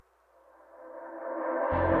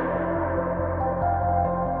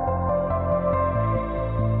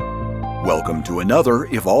Welcome to another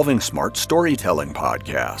Evolving Smart Storytelling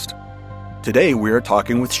podcast. Today we are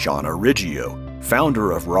talking with Shauna Riggio,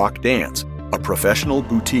 founder of Rock Dance, a professional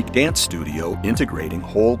boutique dance studio integrating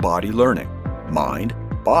whole body learning, mind,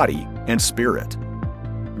 body, and spirit.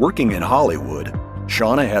 Working in Hollywood,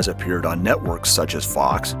 Shauna has appeared on networks such as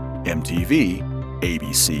Fox, MTV,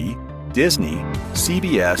 ABC, Disney,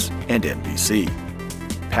 CBS, and NBC.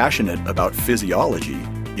 Passionate about physiology,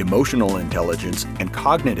 emotional intelligence, and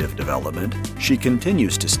cognitive development, she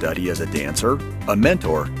continues to study as a dancer, a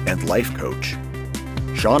mentor, and life coach.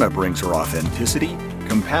 Shauna brings her authenticity,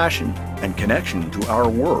 compassion, and connection to our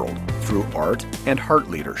world through art and heart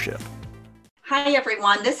leadership. Hi,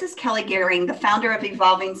 everyone. This is Kelly Gehring, the founder of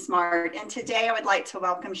Evolving Smart, and today I would like to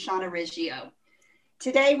welcome Shauna Riggio.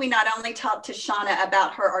 Today, we not only talk to Shauna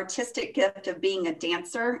about her artistic gift of being a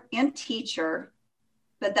dancer and teacher,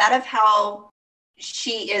 but that of how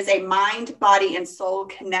she is a mind, body, and soul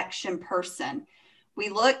connection person. We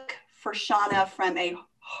look for Shauna from a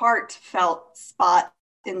heartfelt spot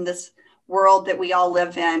in this world that we all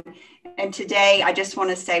live in. And today, I just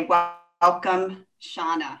want to say welcome,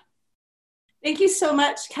 Shauna. Thank you so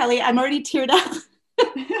much, Kelly. I'm already teared up.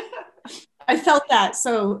 I felt that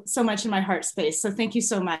so much in my heart space. So thank you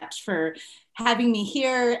so much for having me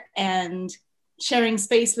here and sharing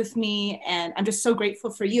space with me. And I'm just so grateful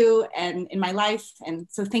for you and in my life. And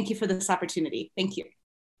so thank you for this opportunity. Thank you.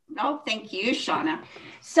 Oh, thank you, Shauna.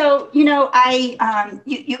 So,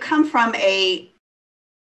 you come from a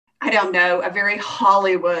very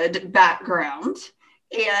Hollywood background,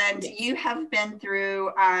 and you have been through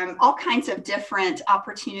all kinds of different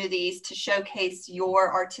opportunities to showcase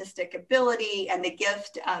your artistic ability and the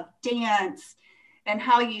gift of dance and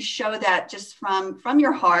how you show that just from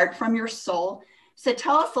your heart, from your soul. So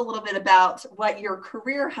tell us a little bit about what your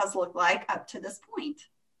career has looked like up to this point.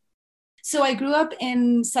 So I grew up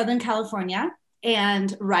in Southern California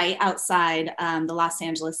and right outside the Los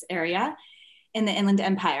Angeles area in the Inland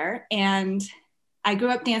Empire. And I grew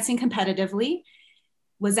up dancing competitively,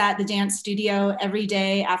 was at the dance studio every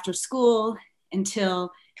day after school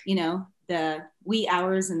until, the wee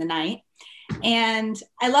hours in the night. And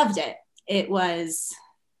I loved it. It was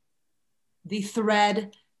the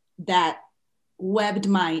thread that webbed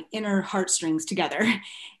my inner heartstrings together.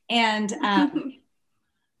 And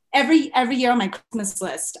every year on my Christmas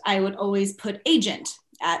list, I would always put agent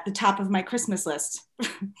at the top of my Christmas list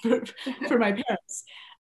for my parents.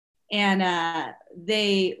 And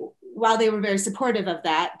while they were very supportive of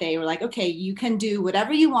that, they were like, okay, you can do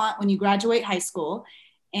whatever you want when you graduate high school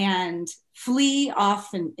and flee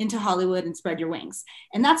off and into Hollywood and spread your wings.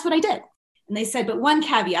 And that's what I did. And they said, but one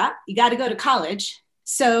caveat, you got to go to college.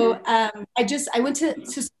 So I went to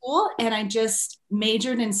school and I just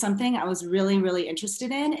majored in something I was really, really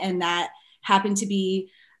interested in. And that happened to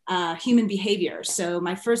be human behavior. So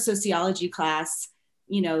my first sociology class,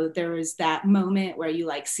 there was that moment where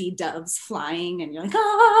you see doves flying and you're like,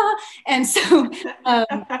 ah. And so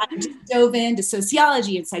I just dove into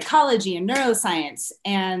sociology and psychology and neuroscience.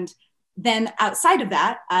 And then outside of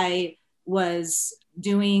that, I was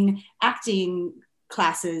doing acting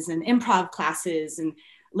classes and improv classes and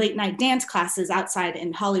late night dance classes outside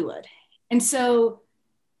in Hollywood. And so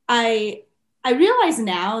I realize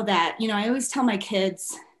now that, I always tell my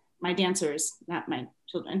kids, my dancers, not my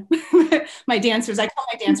children, my dancers, I call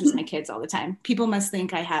my dancers my kids all the time. People must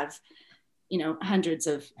think I have, hundreds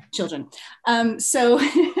of children. But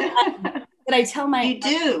I tell my-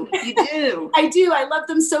 You do. I do. I love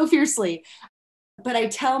them so fiercely. But I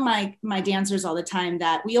tell my dancers all the time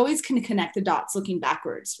that we always can connect the dots looking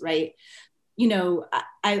backwards, right?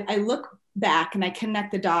 I look back and I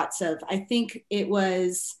connect the dots of, I think it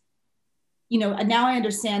was, now I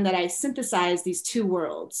understand that I synthesized these two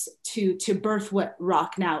worlds to birth what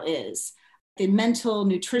Rock now is. The mental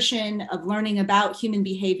nutrition of learning about human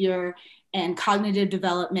behavior and cognitive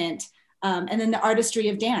development, and then the artistry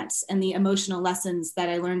of dance and the emotional lessons that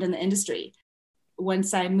I learned in the industry.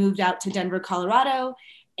 Once I moved out to Denver, Colorado,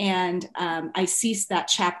 and I ceased that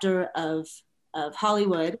chapter of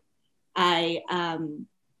Hollywood, I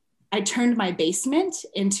turned my basement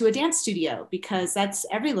into a dance studio because that's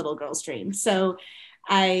every little girl's dream. So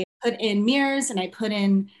I put in mirrors and I put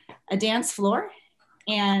in a dance floor.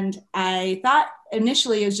 And I thought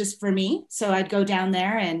initially it was just for me. So I'd go down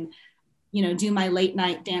there and, do my late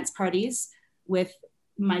night dance parties with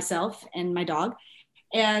myself and my dog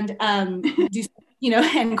and do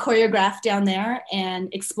and choreograph down there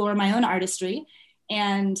and explore my own artistry.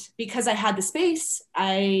 And because I had the space,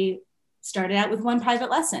 I started out with one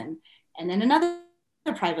private lesson and then another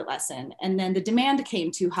private lesson. And then the demand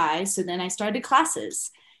came too high. So then I started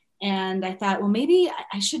classes. And I thought, well, maybe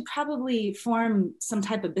I should probably form some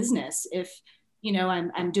type of business if,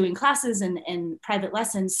 I'm doing classes and private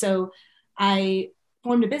lessons. So I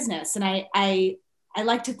formed a business, and I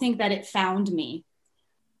like to think that it found me.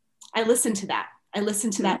 I listened to that. I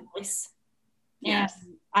listened to that voice, and Yes.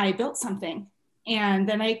 I built something. And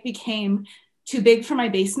then I became too big for my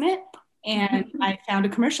basement, and I found a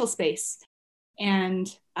commercial space, and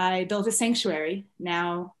I built a sanctuary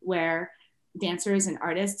now where dancers and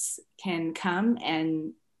artists can come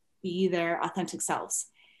and be their authentic selves.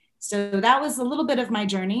 So that was a little bit of my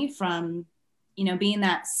journey from, being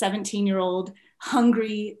that 17-year-old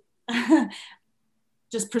hungry,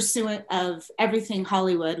 just pursuant of everything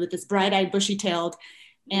Hollywood with this bright-eyed, bushy-tailed,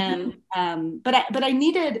 and but I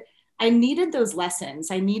needed those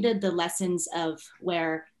lessons. I needed the lessons of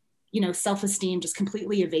where, self-esteem just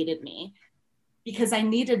completely evaded me, because I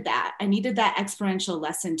needed that. I needed that experiential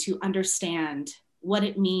lesson to understand what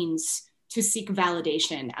it means to seek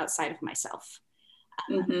validation outside of myself.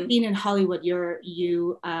 Being in Hollywood,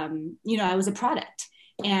 I was a product.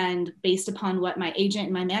 And based upon what my agent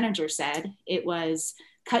and my manager said, it was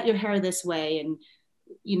cut your hair this way and,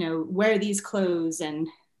 wear these clothes and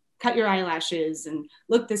cut your eyelashes and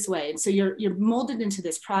look this way. And so you're molded into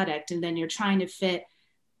this product, and then you're trying to fit,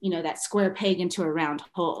 that square peg into a round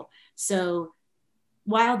hole. So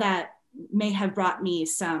while that may have brought me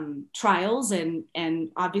some trials and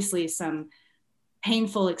obviously some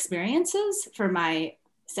painful experiences for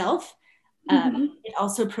myself, it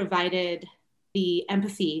also provided the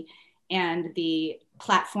empathy and the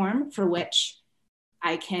platform for which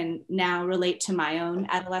I can now relate to my own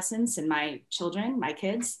adolescents and my children, my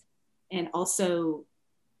kids, and also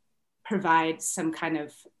provide some kind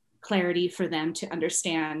of clarity for them to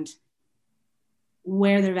understand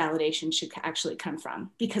where their validation should actually come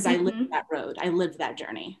from, because I lived that road. I lived that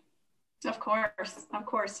journey. Of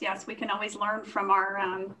course. Yes. We can always learn from our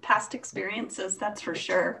past experiences. That's for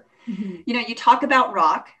sure. You talk about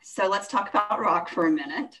RAWK. So let's talk about RAWK for a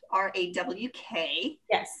minute. RAWK.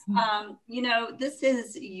 Yes. This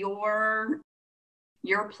is your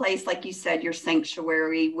place, like you said, your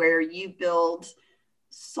sanctuary, where you build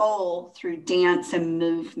soul through dance and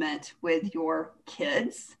movement with your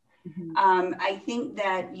kids. I think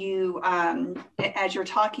that you, as you're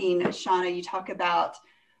talking, Shauna, you talk about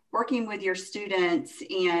working with your students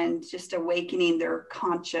and just awakening their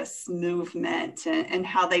conscious movement and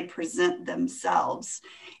how they present themselves.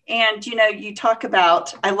 And, you talk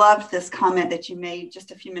about, I love this comment that you made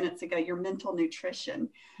just a few minutes ago, your mental nutrition.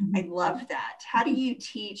 I love that. How do you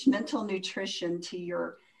teach mental nutrition to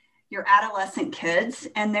your adolescent kids?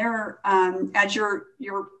 And they're, as you're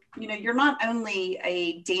not only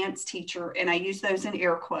a dance teacher, and I use those in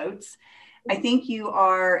air quotes, I think you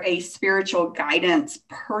are a spiritual guidance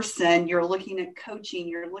person. You're looking at coaching,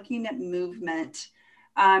 you're looking at movement,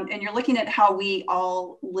 and you're looking at how we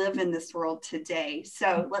all live in this world today.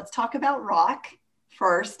 So let's talk about RAWK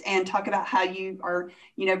first, and talk about how you are,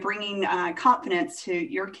 bringing confidence to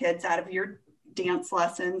your kids out of your dance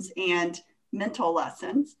lessons and mental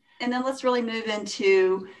lessons. And then let's really move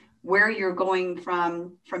into where you're going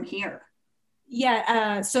from here.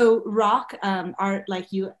 Yeah. So RAWK, like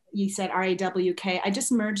you said, RAWK, I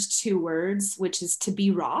just merged two words, which is to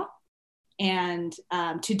be raw and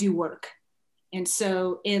to do work. And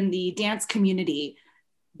so in the dance community,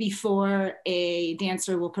 before a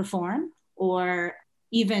dancer will perform or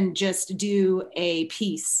even just do a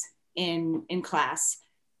piece in class,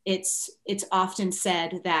 it's often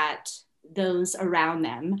said that those around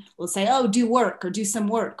them will say, oh, do work or do some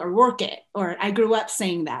work or work it. Or I grew up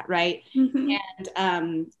saying that, right?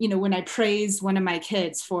 And, when I praise one of my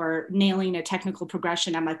kids for nailing a technical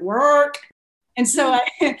progression, I'm like, work. And so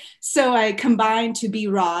I combine to be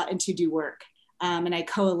raw and to do work. And I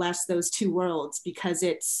coalesce those two worlds, because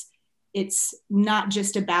it's not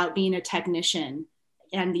just about being a technician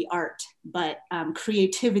and the art, but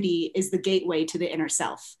creativity is the gateway to the inner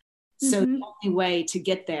self. So the only way to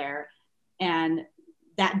get there, and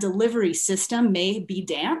that delivery system may be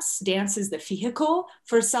dance. Dance is the vehicle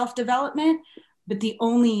for self-development, but the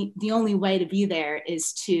only way to be there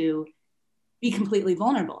is to be completely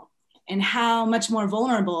vulnerable. And how much more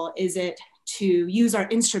vulnerable is it to use our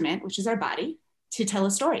instrument, which is our body, to tell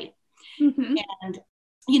a story? And,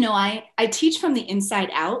 I teach from the inside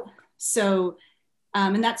out. So,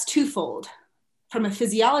 and that's twofold. From a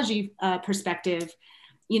physiology perspective,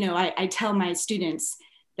 I tell my students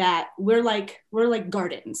that we're like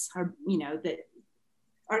gardens. Our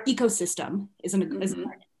ecosystem is a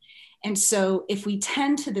garden. And so if we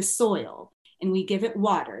tend to the soil and we give it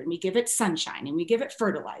water and we give it sunshine and we give it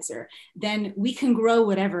fertilizer, then we can grow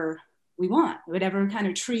whatever we want, whatever kind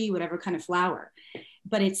of tree, whatever kind of flower.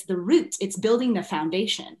 But it's the roots, it's building the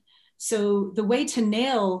foundation. So the way to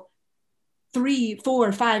nail 3,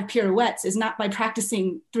 4, 5 pirouettes is not by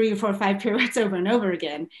practicing 3 or 4 or 5 pirouettes over and over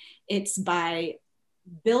again. It's by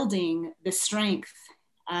building the strength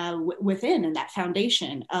within, and that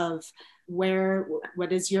foundation of what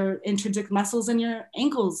does your intrinsic muscles in your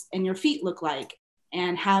ankles and your feet look like,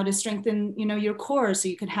 and how to strengthen, your core so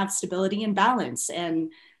you can have stability and balance,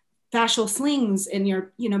 and fascial slings in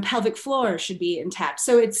your, pelvic floor should be intact.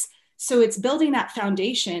 So it's building that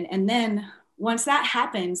foundation. And then once that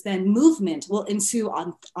happens, then movement will ensue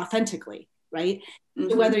authentically, right?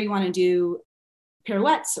 Mm-hmm. So whether you want to do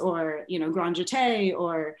pirouettes or, grand jeté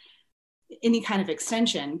or any kind of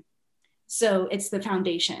extension. So it's the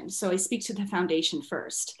foundation. So I speak to the foundation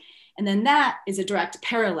first. And then that is a direct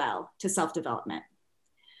parallel to self-development.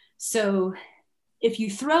 So if you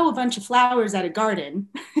throw a bunch of flowers at a garden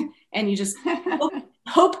and you just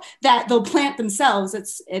hope that they'll plant themselves,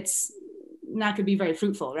 it's not going to be very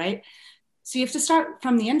fruitful, right? So you have to start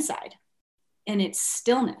from the inside, and it's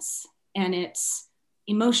stillness and it's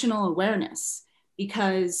emotional awareness,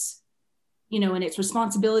 because, and it's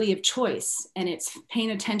responsibility of choice, and it's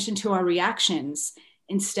paying attention to our reactions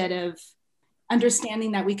instead of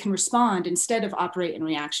understanding that we can respond instead of operate in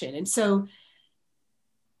reaction. And so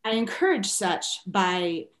I encourage such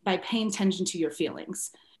by paying attention to your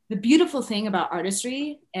feelings. The beautiful thing about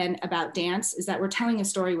artistry and about dance is that we're telling a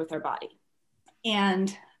story with our body.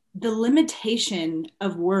 And the limitation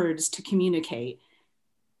of words to communicate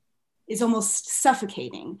is almost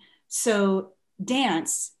suffocating. So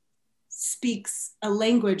dance speaks a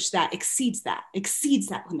language that exceeds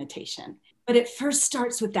that limitation. But it first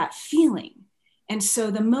starts with that feeling. And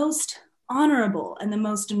so the most honorable and the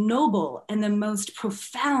most noble and the most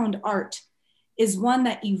profound art is one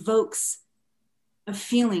that evokes a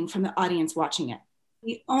feeling from the audience watching it.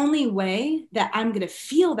 The only way that I'm going to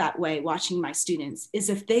feel that way watching my students is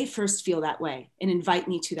if they first feel that way and invite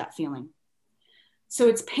me to that feeling. So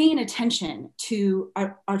it's paying attention to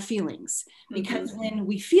our feelings, because when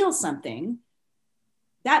we feel something,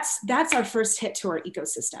 that's our first hit to our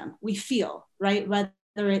ecosystem. We feel, right? Whether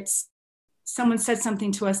it's someone said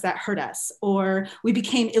something to us that hurt us, or we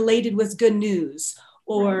became elated with good news,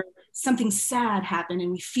 or something sad happened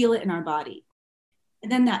and we feel it in our body.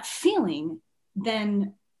 And then that feeling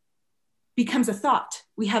then becomes a thought.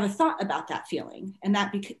 We have a thought about that feeling, and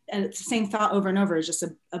it's the same thought over and over is just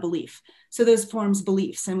a belief. So those forms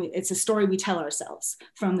beliefs, and it's a story we tell ourselves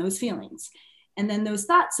from those feelings. And then those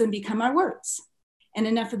thoughts then become our words, and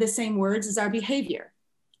enough of the same words is our behavior,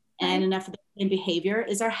 and enough of the same behavior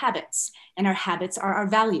is our habits, and our habits are our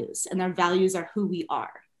values, and our values are who we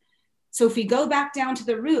are. So if we go back down to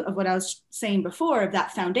the root of what I was saying before, of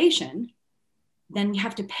that foundation, then you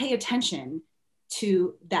have to pay attention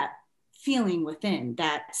to that feeling within,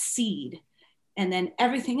 that seed. And then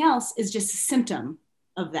everything else is just a symptom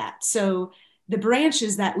of that. So the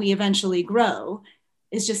branches that we eventually grow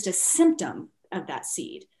is just a symptom of that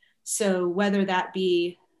seed. So whether that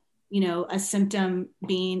be, a symptom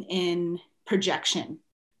being in projection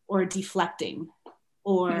or deflecting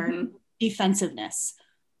or defensiveness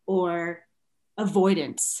or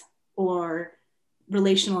avoidance or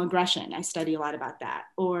relational aggression. I study a lot about that,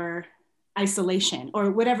 or isolation, or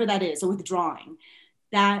whatever that is, or withdrawing.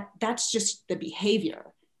 That's just the behavior.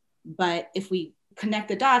 But if we connect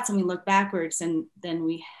the dots and we look backwards, and then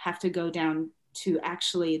we have to go down to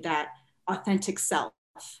actually that authentic self,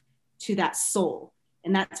 to that soul.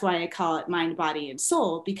 And that's why I call it mind, body, and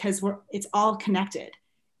soul, because it's all connected.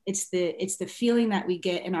 It's the feeling that we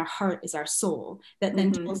get in our heart is our soul, that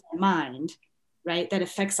then tells our mind, right? That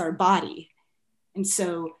affects our body. And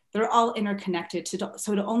so they're all interconnected.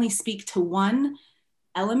 So to only speak to one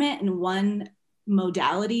element and one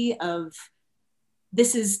modality of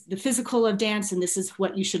this is the physical of dance and this is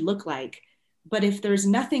what you should look like. But if there's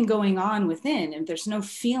nothing going on within, and there's no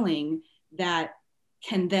feeling that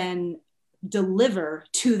can then deliver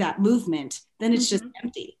to that movement, then it's just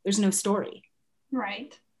empty. There's no story.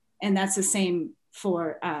 Right. And that's the same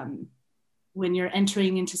for when you're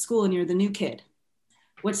entering into school and you're the new kid.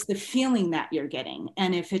 What's the feeling that you're getting?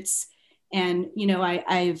 And if it's, and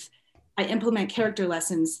I implement character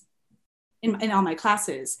lessons in all my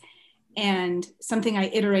classes, and something I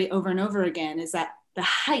iterate over and over again is that the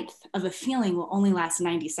height of a feeling will only last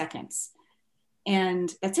 90 seconds.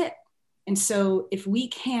 And that's it. And so if we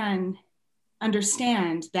can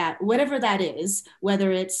understand that whatever that is,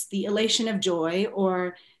 whether it's the elation of joy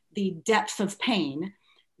or the depth of pain,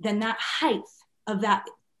 then that height of that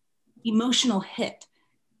emotional hit,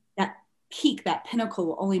 that peak, that pinnacle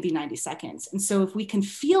will only be 90 seconds. And so if we can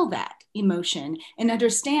feel that emotion and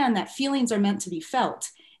understand that feelings are meant to be felt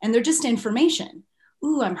and they're just information.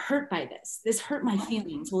 Ooh, I'm hurt by this. This hurt my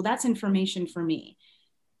feelings. Well, that's information for me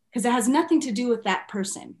because it has nothing to do with that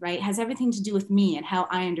person, right? It has everything to do with me and how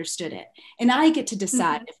I understood it. And I get to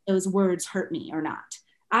decide if those words hurt me or not.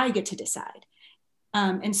 I get to decide.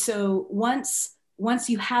 And so once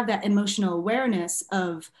you have that emotional awareness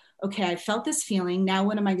of, okay, I felt this feeling. Now,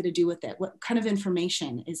 what am I going to do with it? What kind of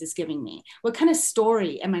information is this giving me? What kind of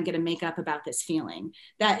story am I going to make up about this feeling?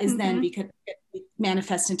 That is then because it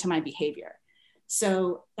manifests into my behavior.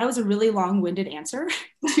 So that was a really long-winded answer.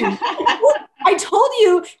 I told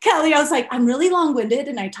you, Kelly, I was like, I'm really long-winded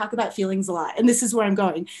and I talk about feelings a lot. And this is where I'm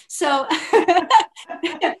going. So,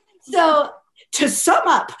 so to sum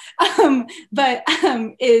up,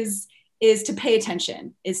 is to pay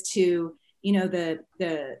attention, is to,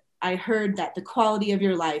 I heard that the quality of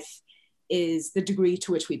your life is the degree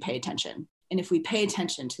to which we pay attention. And if we pay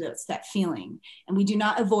attention to that feeling and we do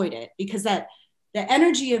not avoid it, because the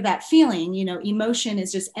energy of that feeling, emotion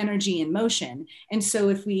is just energy in motion. And so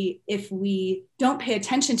if we don't pay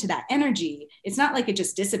attention to that energy, it's not like it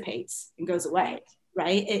just dissipates and goes away,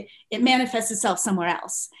 right? It manifests itself somewhere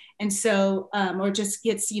else. And so, or just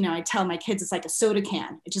gets, I tell my kids, it's like a soda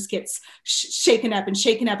can. It just gets shaken up and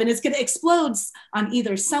it's going to explode on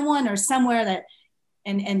either someone or somewhere that,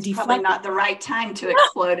 and deflect. Probably not the right time to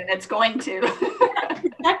explode, and it's going to.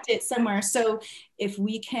 Protect it somewhere. So if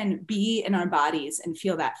we can be in our bodies and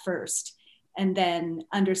feel that first, and then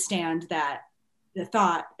understand that the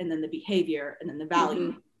thought and then the behavior and then the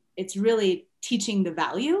value, it's really teaching the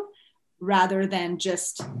value rather than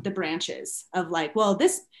just the branches of like, well,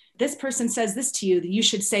 this person says this to you, that you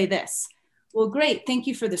should say this. Well, great. Thank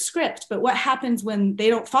you for the script. But what happens when they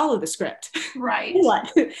don't follow the script? Right.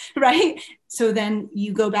 What? Right. So then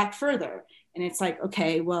you go back further and it's like,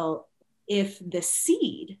 okay, well, if the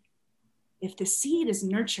seed is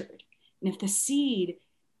nurtured, and if the seed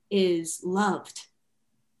is loved,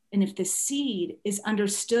 and if the seed is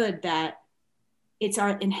understood that it's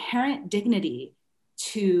our inherent dignity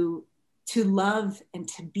to love and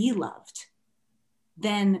to be loved,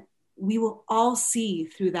 then we will all see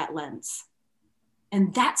through that lens.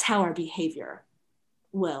 And that's how our behavior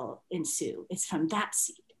will ensue. It's from that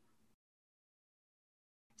seed.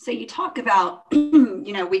 So you talk about,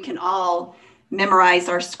 we can all memorize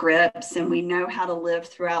our scripts and we know how to live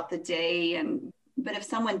throughout the day. But if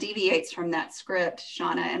someone deviates from that script,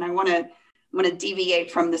 Shauna, and I want to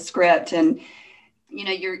deviate from the script, and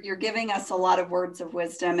you're giving us a lot of words of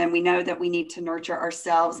wisdom, and we know that we need to nurture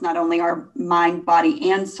ourselves, not only our mind, body,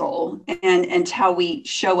 and soul, and how we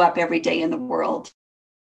show up every day in the world.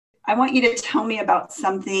 I want you to tell me about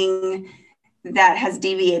something that has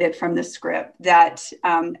deviated from the script that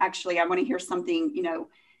actually I want to hear something,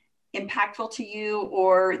 impactful to you,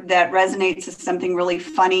 or that resonates as something really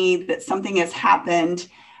funny, that something has happened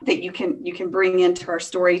that you can bring into our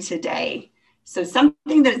story today. So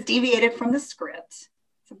something that is deviated from the script,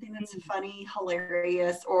 something that's funny,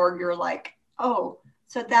 hilarious, or you're like, oh,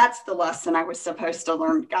 so that's the lesson I was supposed to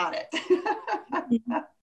learn. Got it.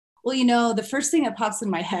 Well, the first thing that pops in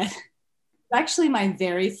my head is actually my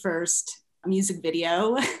very first music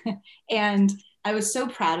video. And I was so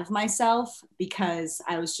proud of myself because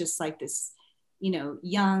I was just like this,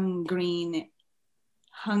 young, green,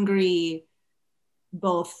 hungry,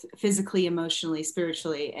 both physically, emotionally,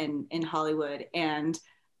 spiritually, and in Hollywood. And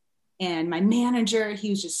my manager, he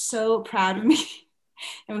was just so proud of me.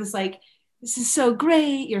 It was like, this is so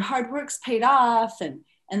great. Your hard work's paid off. And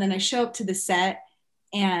then I show up to the set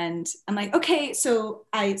and I'm like, okay, so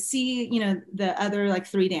I see, the other like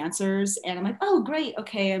 3 dancers and I'm like, oh, great.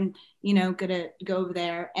 Okay. I'm, gonna go over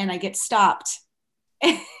there, and I get stopped.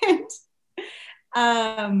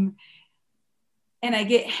 And I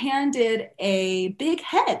get handed a big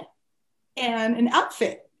head and an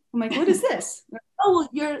outfit. I'm like, what is this? Like, oh,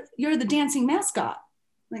 well, you're the dancing mascot.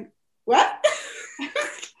 I'm like, what?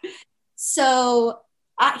 So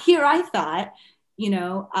I thought,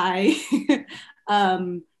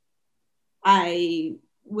 I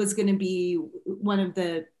was going to be one of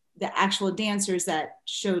the actual dancers that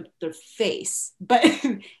showed their face, but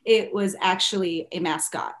it was actually a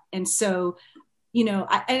mascot. And so,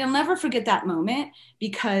 I'll never forget that moment,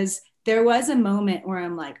 because there was a moment where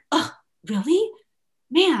I'm like, oh, really?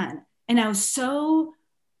 Man. And I was so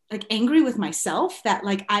like angry with myself that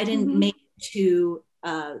like I didn't make it to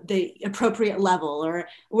the appropriate level or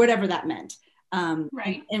whatever that meant.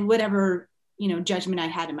 Right. And whatever, judgment I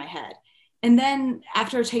had in my head. And then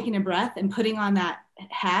after taking a breath and putting on that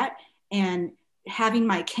hat and having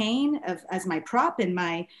my cane as my prop and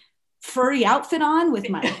my furry outfit on with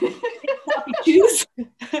my floppy shoes.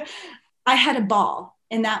 I had a ball.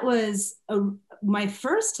 And that was my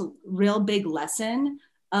first real big lesson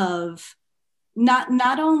of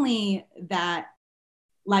not only that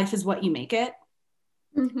life is what you make it,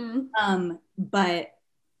 but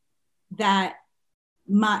that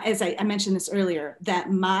as I mentioned this earlier,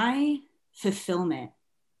 that my fulfillment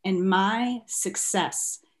and my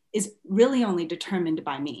success is really only determined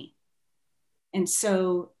by me. And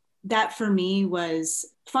so that for me was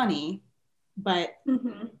funny, but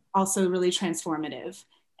also really transformative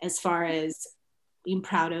as far as being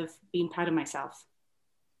proud of myself.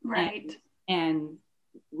 Right. And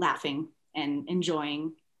laughing and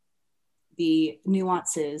enjoying the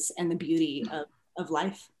nuances and the beauty of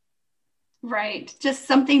life. Right. Just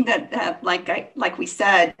something that like we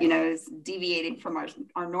said, is deviating from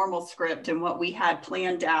our normal script and what we had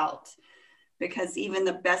planned out, because even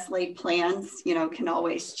the best laid plans, can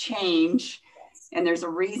always change, and there's a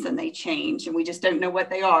reason they change, and we just don't know what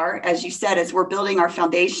they are. As you said, as we're building our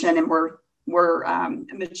foundation and we're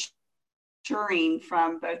maturing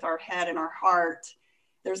from both our head and our heart,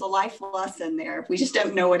 there's a life lesson there. We just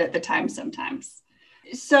don't know it at the time sometimes.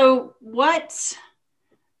 So what,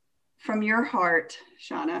 from your heart,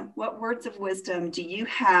 Shauna, what words of wisdom do you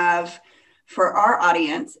have for our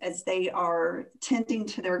audience as they are tending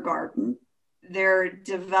to their garden? They're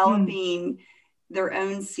developing their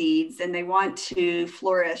own seeds and they want to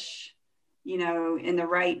flourish, in the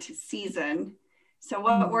right season. So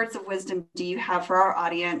what words of wisdom do you have for our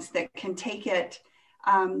audience that can take it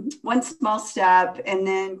one small step and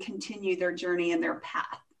then continue their journey and their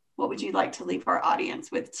path? What would you like to leave our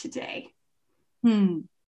audience with today?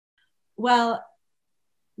 Well,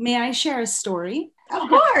 may I share a story? Of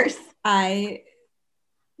course.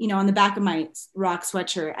 On the back of my rock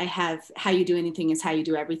sweatshirt, I have "How you do anything is how you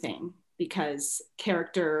do everything," because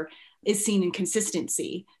character is seen in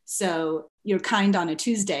consistency. So you're kind on a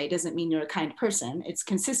Tuesday doesn't mean you're a kind person. It's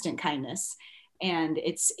consistent kindness. And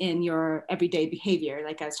it's in your everyday behavior,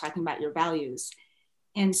 like I was talking about, your values.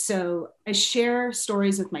 And so I share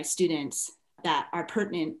stories with my students that are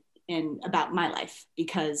pertinent about my life,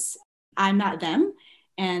 because I'm not them.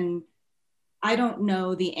 And I don't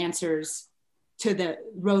know the answers to the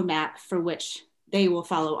roadmap for which they will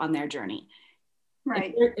follow on their journey.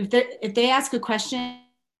 Right. If they ask a question,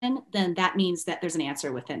 then that means that there's an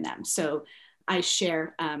answer within them. So I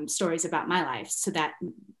share stories about my life so that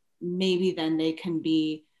maybe then they can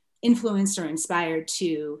be influenced or inspired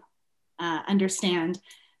to understand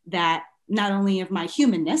that not only of my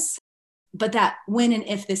humanness, but that when and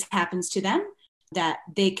if this happens to them, that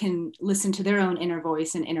they can listen to their own inner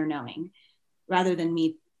voice and inner knowing rather than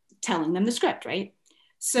me telling them the script, right?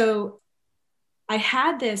 So I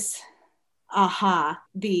had this aha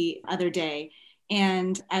the other day.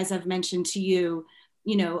 And as I've mentioned to you,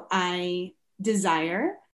 I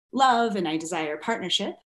desire love and I desire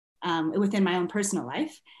partnership within my own personal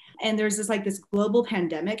life. And there's this global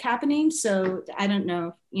pandemic happening. So I don't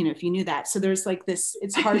know, if you knew that. So there's this,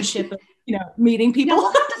 it's hardship of, meeting people. Yeah,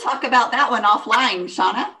 we'll have to talk about that one offline,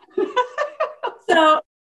 Shauna. So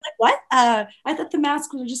what? I thought the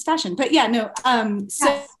masks were just fashion, but yeah, no. So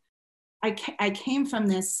yes. I came from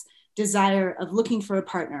this desire of looking for a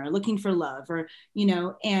partner, looking for love,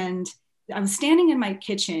 and I was standing in my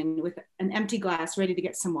kitchen with an empty glass ready to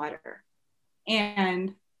get some water.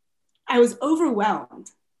 And I was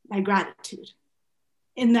overwhelmed by gratitude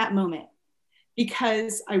in that moment,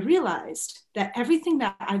 because I realized that everything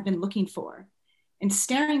that I've been looking for and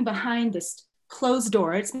staring behind this closed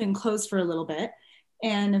door, it's been closed for a little bit,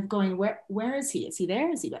 and I'm going, where is he? Is he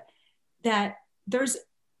there? Is he there? That there's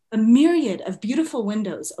a myriad of beautiful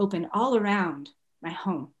windows open all around my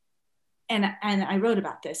home. And I wrote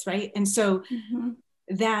about this, right? And so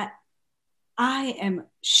that I am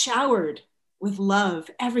showered with love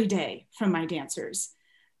every day from my dancers.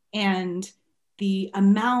 And the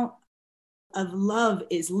amount of love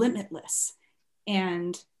is limitless.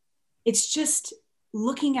 And it's just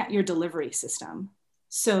looking at your delivery system.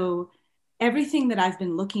 So everything that I've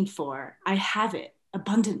been looking for, I have it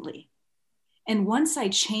abundantly. And once I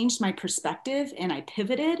changed my perspective and I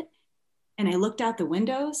pivoted and I looked out the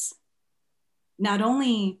windows, not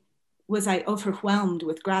only was I overwhelmed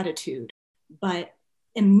with gratitude, but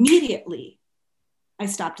immediately I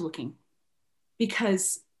stopped looking,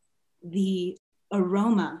 because the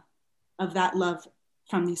aroma of that love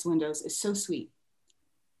from these windows is so sweet.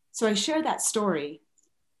 So I share that story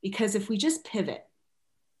because if we just pivot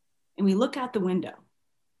and we look out the window,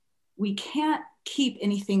 we can't keep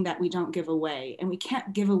anything that we don't give away, and we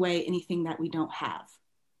can't give away anything that we don't have.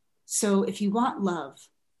 So if you want love,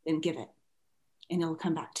 then give it, and it'll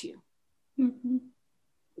come back to you. Mm-hmm.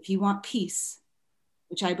 If you want peace,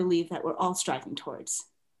 which I believe that we're all striving towards,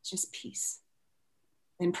 just peace,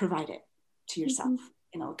 then provide it to yourself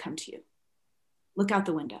and it'll come to you. Look out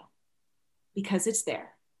the window because it's there.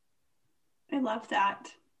 I love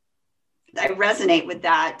that. I resonate with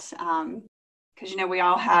that because, we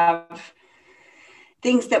all have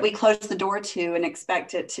things that we close the door to and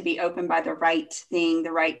expect it to be opened by the right thing,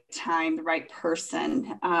 the right time, the right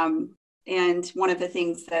person. And one of the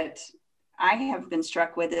things that I have been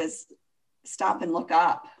struck with is stop and look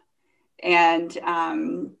up. And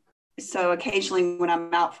so occasionally when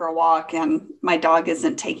I'm out for a walk and my dog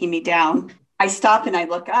isn't taking me down, I stop and I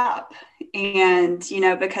look up. And,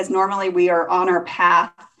 because normally we are on our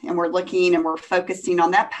path and we're looking and we're focusing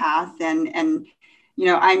on that path. And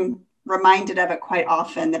I'm reminded of it quite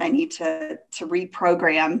often that I need to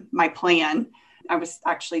reprogram my plan. I was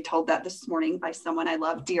actually told that this morning by someone I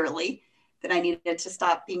love dearly, that I needed to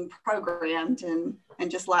stop being programmed and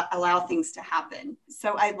just allow things to happen.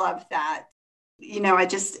 So I love that. I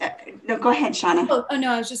just, no, go ahead, Shauna. Oh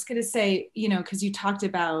no, I was just going to say, because you talked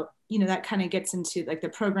about, that kind of gets into like the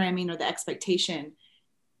programming or the expectation.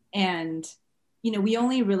 And, we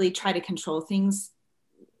only really try to control things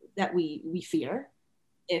that we fear.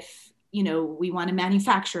 If, we want to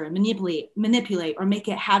manufacture and manipulate or make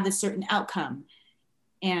it have a certain outcome.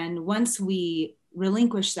 And once we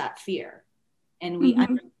relinquish that fear and we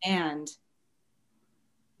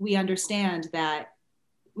understand that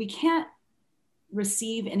we can't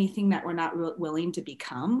receive anything that we're not willing to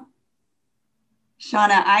become.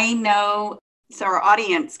 Shauna, I know, so our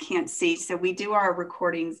audience can't see, so we do our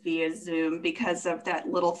recordings via Zoom because of that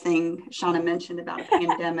little thing Shauna mentioned about a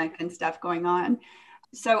pandemic and stuff going on.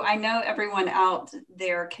 So I know everyone out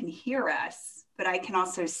there can hear us, but I can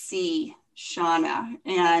also see Shauna.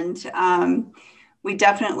 And we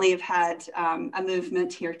definitely have had a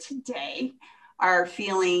movement here today. Our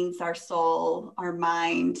feelings, our soul, our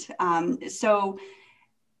mind. So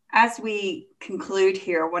as we conclude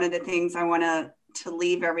here, one of the things I want to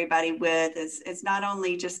leave everybody with is not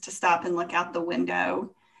only just to stop and look out the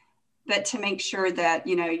window, but to make sure that,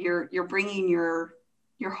 you're bringing your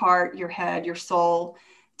heart, your head, your soul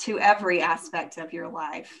to every aspect of your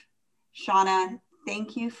life. Shauna,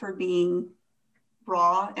 thank you for being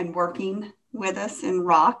raw and working with us in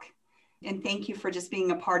Rock. And thank you for just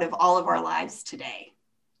being a part of all of our lives today.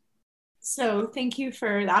 So thank you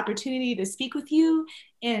for the opportunity to speak with you.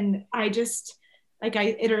 And I just, like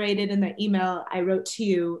I iterated in the email I wrote to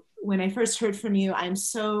you, when I first heard from you, I'm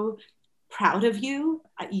so proud of you.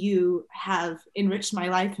 You have enriched my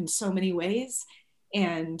life in so many ways.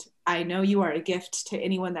 And I know you are a gift to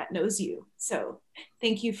anyone that knows you. So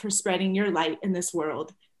thank you for spreading your light in this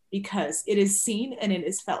world because it is seen and it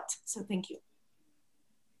is felt. So thank you.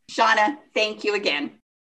 Shauna, thank you again.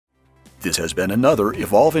 This has been another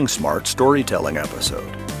Evolving Smart Storytelling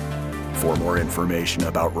episode. For more information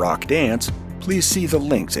about Rock Dance, please see the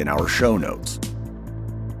links in our show notes.